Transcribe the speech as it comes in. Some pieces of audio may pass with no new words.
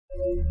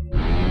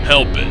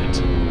Help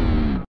it!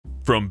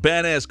 From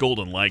badass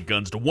golden light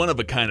guns to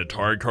one-of-a-kind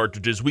Atari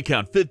cartridges, we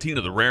count 15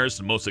 of the rarest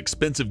and most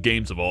expensive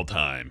games of all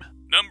time.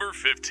 Number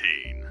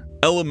 15.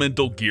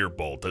 Elemental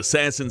Gearbolt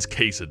Assassin's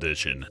Case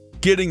Edition.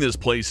 Getting this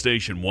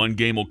PlayStation 1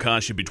 game will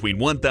cost you between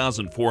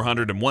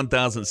 $1,400 and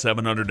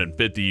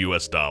 $1,750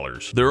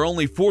 US. There are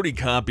only 40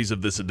 copies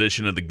of this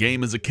edition of the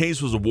game, as the case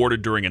was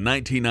awarded during a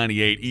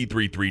 1998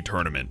 E3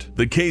 tournament.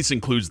 The case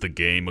includes the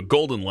game, a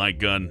golden light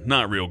gun,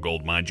 not real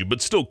gold mind you,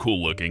 but still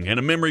cool looking, and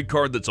a memory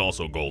card that's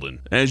also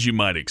golden. As you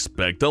might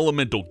expect,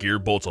 Elemental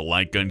Gearbolt's a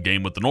light gun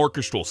game with an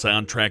orchestral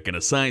soundtrack and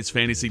a science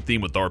fantasy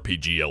theme with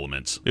RPG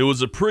elements. It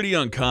was a pretty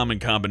uncommon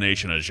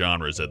combination of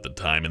genres at the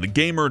time, and the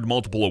game earned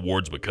multiple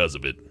awards because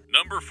of it.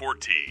 Number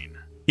 14.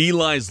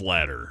 Eli's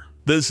Ladder.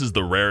 This is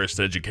the rarest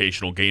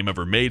educational game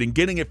ever made, and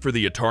getting it for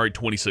the Atari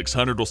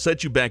 2600 will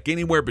set you back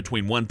anywhere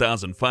between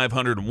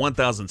 $1,500 and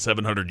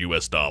 $1,700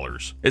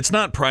 US. It's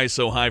not priced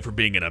so high for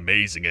being an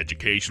amazing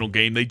educational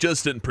game, they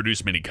just didn't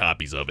produce many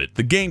copies of it.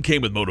 The game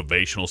came with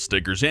motivational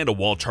stickers and a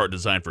wall chart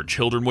designed for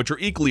children, which are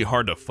equally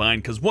hard to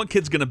find because what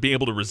kid's gonna be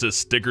able to resist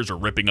stickers or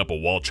ripping up a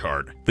wall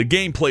chart? The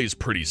gameplay is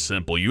pretty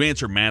simple. You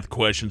answer math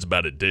questions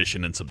about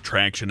addition and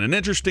subtraction, and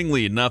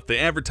interestingly enough, they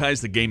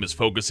advertise the game as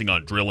focusing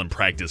on drill and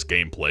practice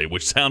gameplay,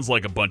 which sounds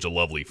like a bunch of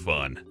lovely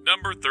fun.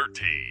 Number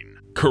 13.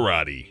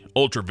 Karate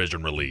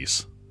Ultravision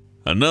release.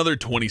 Another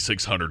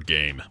 2600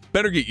 game.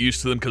 Better get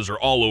used to them because they're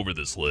all over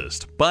this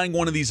list. Buying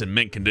one of these in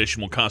mint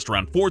condition will cost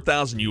around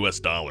 $4,000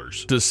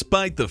 US.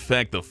 Despite the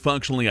fact the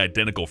functionally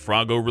identical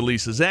Froggo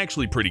release is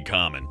actually pretty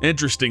common.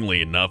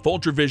 Interestingly enough,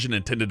 Ultravision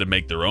intended to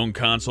make their own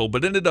console,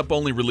 but ended up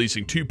only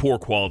releasing two poor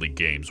quality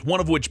games,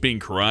 one of which being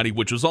Karate,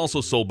 which was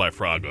also sold by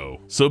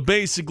Froggo. So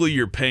basically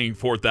you're paying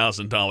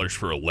 $4,000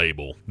 for a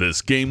label.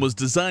 This game was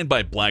designed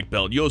by black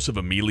belt Joseph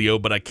Emilio,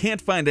 but I can't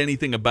find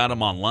anything about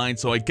him online,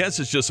 so I guess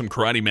it's just some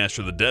karate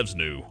master the devs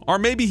knew. Or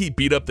maybe he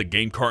beat up the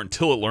game cart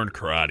until it learned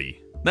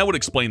karate. That would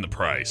explain the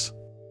price.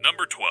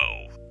 Number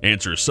 12.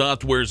 Answer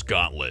Software's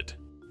Gauntlet.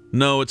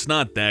 No, it's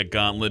not that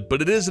Gauntlet,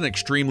 but it is an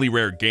extremely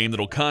rare game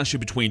that'll cost you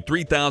between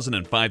 $3,000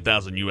 and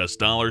 $5,000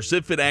 US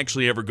if it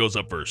actually ever goes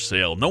up for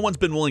sale. No one's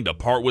been willing to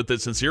part with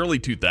it since the early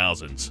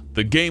 2000s.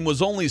 The game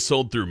was only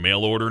sold through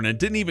mail order and it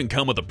didn't even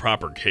come with a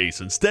proper case.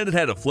 Instead, it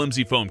had a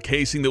flimsy foam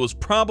casing that was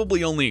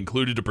probably only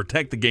included to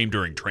protect the game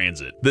during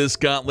transit. This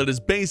Gauntlet is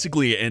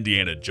basically an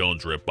Indiana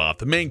Jones ripoff.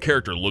 The main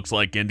character looks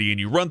like Indy and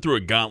you run through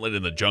a gauntlet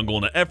in the jungle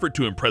in an effort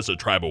to impress a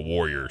tribe of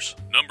warriors.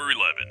 Number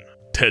 11.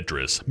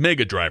 Tetris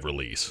Mega Drive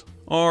release.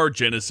 Or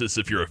Genesis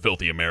if you're a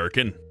filthy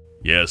American.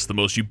 Yes, the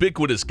most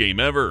ubiquitous game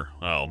ever.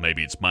 Well,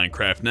 maybe it's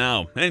Minecraft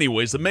now.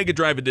 Anyways, the Mega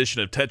Drive edition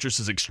of Tetris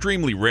is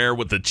extremely rare,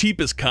 with the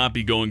cheapest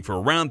copy going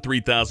for around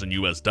 $3,000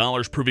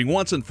 US, proving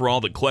once and for all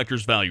that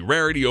collectors value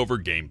rarity over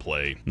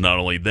gameplay. Not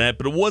only that,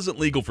 but it wasn't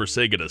legal for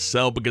Sega to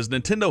sell because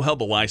Nintendo held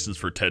the license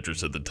for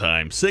Tetris at the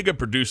time. Sega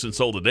produced and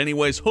sold it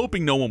anyways,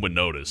 hoping no one would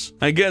notice.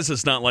 I guess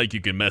it's not like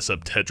you can mess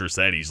up Tetris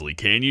that easily,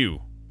 can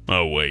you?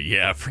 Oh wait,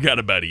 yeah, I forgot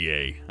about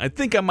EA. I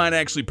think I might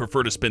actually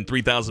prefer to spend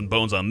 3,000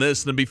 bones on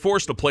this than be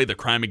forced to play the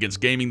crime against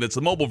gaming that's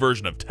the mobile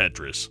version of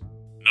Tetris.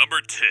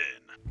 Number 10.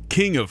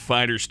 King of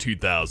Fighters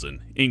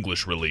 2000,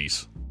 English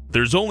release.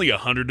 There's only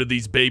 100 of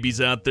these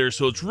babies out there,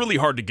 so it's really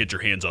hard to get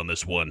your hands on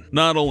this one.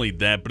 Not only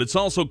that, but it's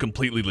also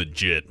completely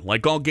legit.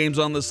 Like all games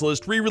on this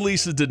list,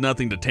 re-releases did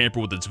nothing to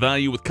tamper with its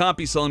value, with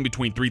copies selling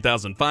between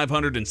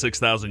 $3,500 and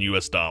 $6,000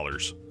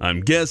 US.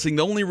 I'm guessing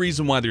the only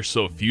reason why there's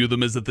so few of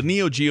them is that the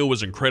Neo Geo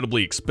was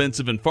incredibly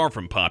expensive and far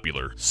from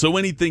popular, so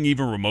anything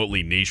even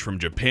remotely niche from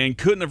Japan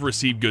couldn't have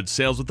received good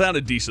sales without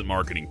a decent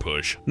marketing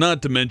push.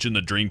 Not to mention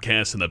the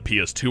Dreamcast and the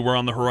PS2 were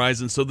on the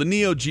horizon, so the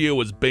Neo Geo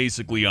was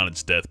basically on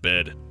its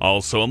deathbed.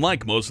 Also,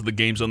 unlike most of the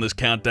games on this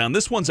countdown,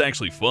 this one's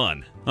actually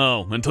fun.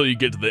 Oh, until you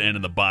get to the end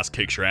and the boss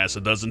kicks your ass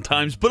a dozen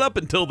times, but up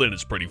until then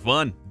it's pretty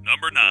fun.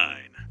 Number 9.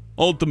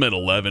 Ultimate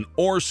 11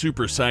 or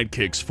Super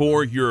Sidekicks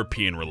 4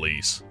 European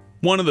release.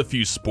 One of the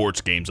few sports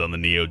games on the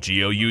Neo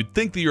Geo, you'd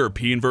think the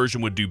European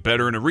version would do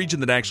better in a region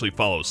that actually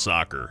follows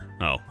soccer.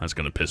 Oh, that's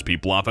gonna piss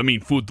people off, I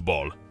mean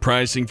football.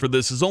 Pricing for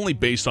this is only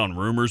based on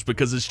rumors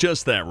because it's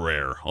just that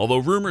rare, although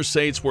rumors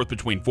say it's worth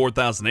between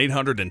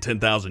 $4,800 and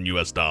 $10,000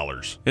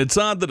 US. It's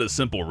odd that a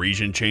simple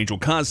region change will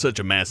cause such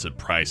a massive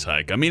price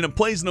hike. I mean, it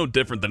plays no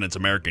different than its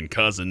American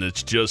cousin,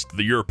 it's just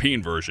the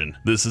European version.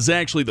 This is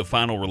actually the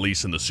final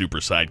release in the Super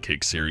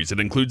Sidekick series. It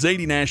includes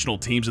 80 national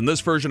teams, and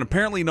this version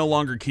apparently no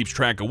longer keeps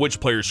track of which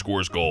player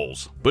scores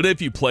goals. But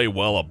if you play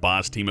well, a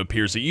boss team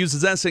appears that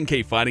uses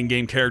SNK fighting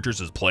game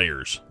characters as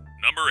players.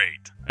 Number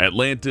 8.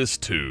 Atlantis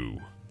 2.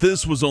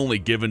 This was only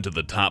given to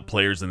the top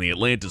players in the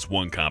Atlantis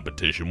 1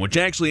 competition, which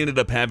actually ended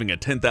up having a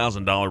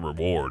 $10,000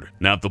 reward.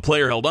 Now, if the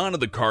player held onto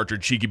the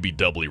cartridge, she could be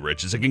doubly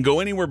rich, as it can go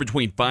anywhere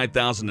between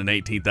 $5,000 and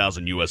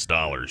 $18,000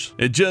 US.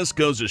 It just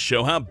goes to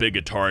show how big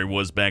Atari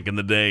was back in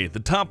the day. The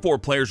top 4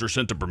 players were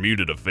sent to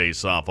Bermuda to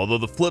face off, although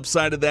the flip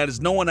side of that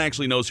is no one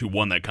actually knows who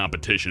won that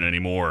competition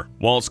anymore.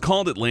 While it's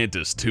called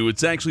Atlantis 2,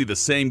 it's actually the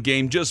same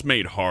game, just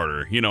made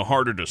harder. You know,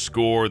 harder to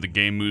score, the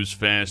game moves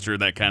faster,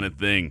 that kind of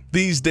thing.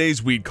 These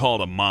days, we'd call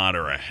it a mod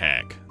or a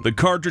hack. The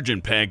cartridge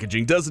and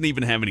packaging doesn't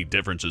even have any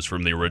differences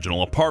from the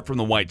original apart from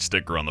the white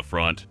sticker on the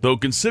front, though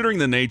considering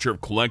the nature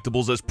of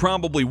collectibles, that's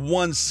probably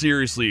one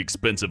seriously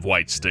expensive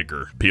white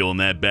sticker. Peeling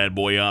that bad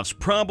boy off's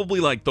probably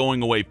like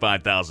throwing away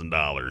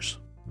 $5,000.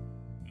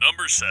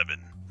 Number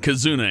 7.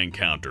 Kazuna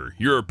Encounter,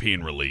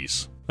 European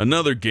release.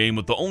 Another game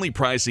with the only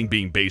pricing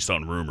being based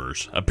on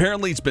rumors.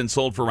 Apparently it's been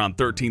sold for around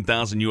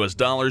 $13,000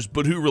 US,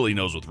 but who really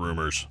knows with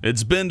rumors?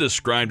 It's been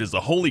described as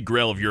the holy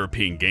grail of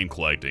European game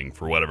collecting,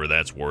 for whatever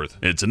that's worth.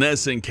 It's an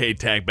SNK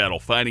tag battle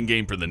fighting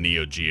game for the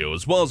Neo Geo,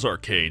 as well as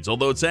arcades,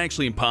 although it's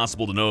actually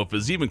impossible to know if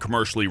it's even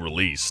commercially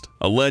released.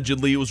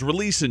 Allegedly, it was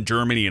released in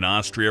Germany and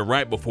Austria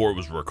right before it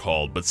was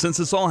recalled, but since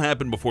this all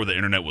happened before the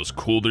internet was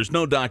cool, there's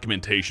no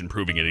documentation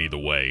proving it either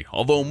way,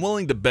 although I'm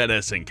willing to bet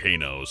SNK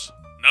knows.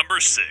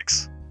 Number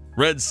 6.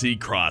 Red Sea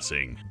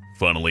Crossing.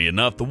 Funnily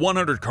enough, the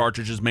 100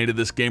 cartridges made of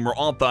this game were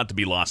all thought to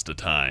be lost to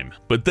time.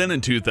 But then in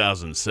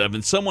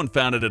 2007, someone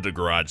found it at a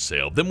garage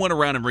sale, then went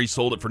around and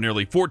resold it for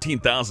nearly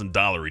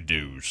 $14,000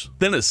 dues.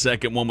 Then a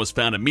second one was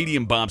found at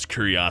Medium Bob's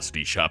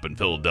Curiosity Shop in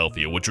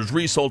Philadelphia, which was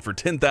resold for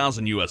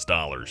 $10,000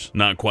 US.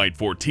 Not quite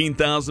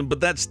 $14,000, but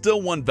that's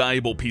still one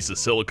valuable piece of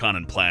silicon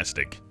and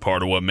plastic.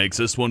 Part of what makes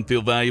this one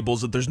feel valuable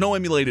is that there's no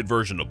emulated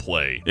version to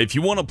play. If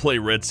you want to play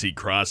Red Sea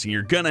Crossing,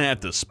 you're gonna have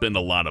to spend a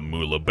lot of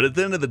moolah, but at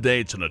the end of the day,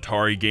 it's an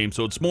Atari game,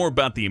 so it's more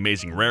about the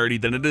amazing rarity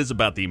than it is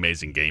about the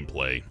amazing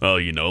gameplay. Oh,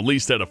 you know, at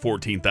least at a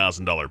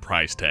 $14,000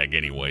 price tag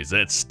anyways,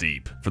 that's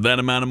steep. For that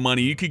amount of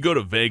money, you could go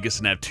to Vegas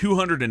and have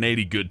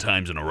 280 good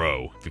times in a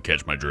row, if you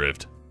catch my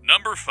drift.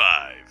 Number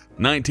 5.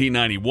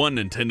 1991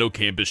 Nintendo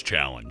Campus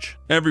Challenge.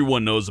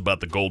 Everyone knows about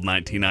the gold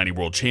 1990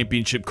 World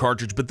Championship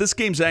cartridge, but this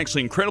game's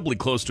actually incredibly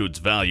close to its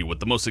value, with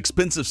the most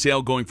expensive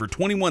sale going for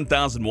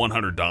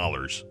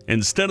 $21,100.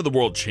 Instead of the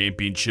World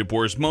Championship,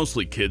 where it's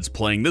mostly kids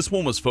playing, this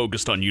one was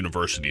focused on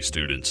university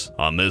students.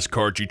 On this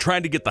cart, you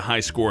tried to get the high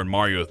score in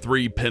Mario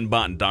 3,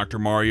 Pinbot, and Dr.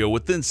 Mario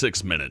within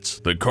 6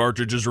 minutes. The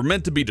cartridges were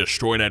meant to be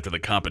destroyed after the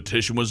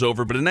competition was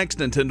over, but an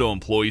ex-Nintendo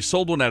employee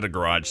sold one at a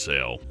garage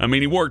sale. I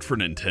mean, he worked for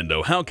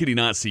Nintendo, how could he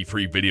not see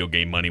free video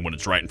game money when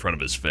it's right in front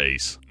of his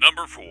face?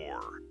 Number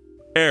 4.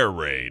 Air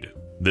Raid.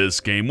 This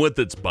game with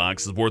its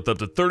box is worth up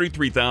to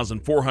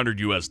 $33,400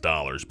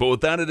 US, but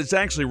without it, it's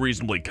actually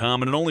reasonably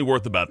common and only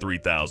worth about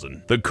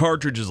 $3,000. The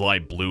cartridge is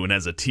light blue and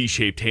has a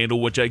T-shaped handle,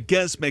 which I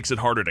guess makes it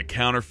harder to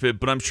counterfeit,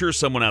 but I'm sure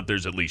someone out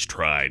there's at least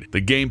tried.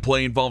 The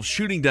gameplay involves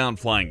shooting down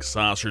flying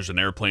saucers and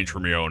airplanes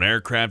from your own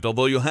aircraft,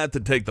 although you'll have to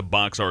take the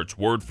box art's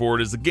word for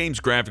it as the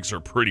game's graphics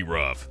are pretty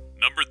rough.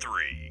 Number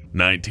 3.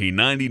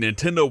 1990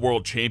 Nintendo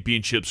World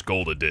Championships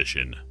Gold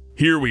Edition.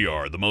 Here we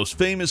are, the most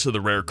famous of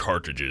the rare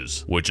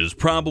cartridges, which is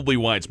probably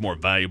why it's more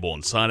valuable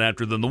and sought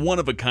after than the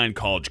one-of-a-kind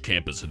College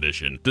Campus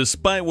Edition.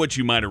 Despite what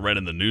you might have read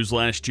in the news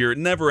last year, it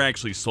never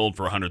actually sold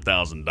for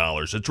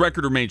 $100,000. Its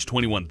record remains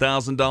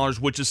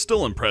 $21,000, which is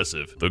still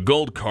impressive. The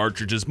gold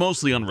cartridge is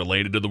mostly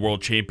unrelated to the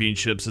World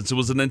Championship since it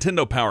was a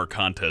Nintendo Power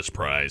Contest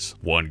prize.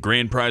 One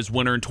grand prize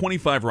winner and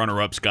 25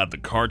 runner-ups got the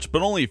carts,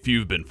 but only a few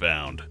have been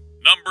found.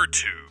 Number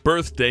 2.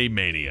 Birthday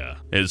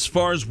Mania. As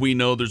far as we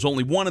know, there's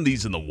only one of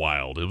these in the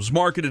wild. It was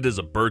marketed as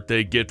a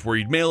birthday gift where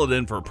you'd mail it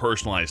in for a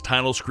personalized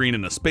title screen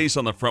and a space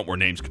on the front where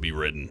names could be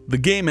written. The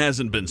game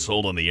hasn't been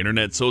sold on the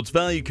internet, so its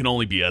value can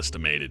only be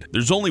estimated.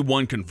 There's only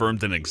one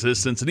confirmed in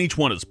existence, and each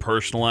one is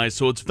personalized,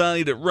 so it's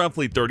valued at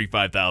roughly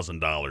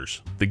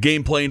 $35,000. The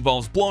gameplay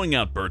involves blowing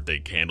out birthday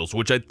candles,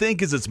 which I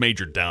think is its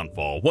major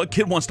downfall. What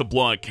kid wants to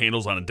blow out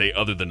candles on a day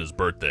other than his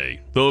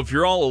birthday? Though if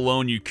you're all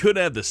alone, you could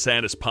have the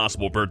saddest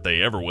possible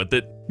birthday ever with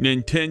it.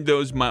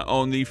 Nintendo's my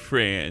only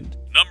friend.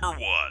 Number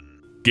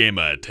 1.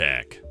 Gamma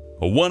Attack.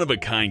 A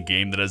one-of-a-kind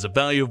game that has a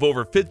value of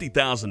over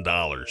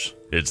 $50,000.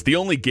 It's the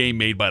only game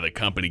made by the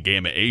company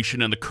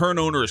Gamma-ation, and the current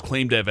owner has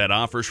claimed to have had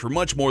offers for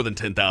much more than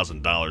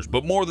 $10,000,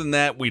 but more than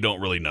that, we don't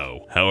really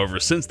know. However,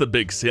 since the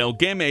big sale,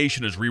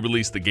 Gamma-ation has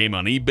re-released the game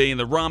on eBay, and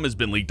the ROM has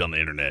been leaked on the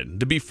internet.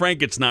 To be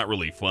frank, it's not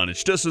really fun.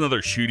 It's just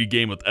another shooty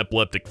game with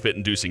epileptic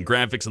fit-inducing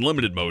graphics and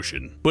limited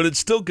motion. But it's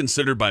still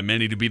considered by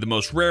many to be the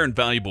most rare and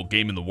valuable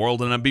game in the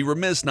world, and I'd be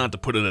remiss not to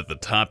put it at the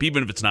top,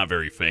 even if it's not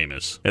very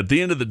famous. At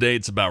the end of the day,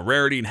 it's about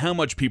rarity and how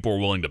much people are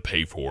willing to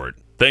pay for it.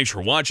 Thanks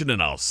for watching,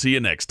 and I'll see you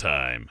next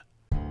time.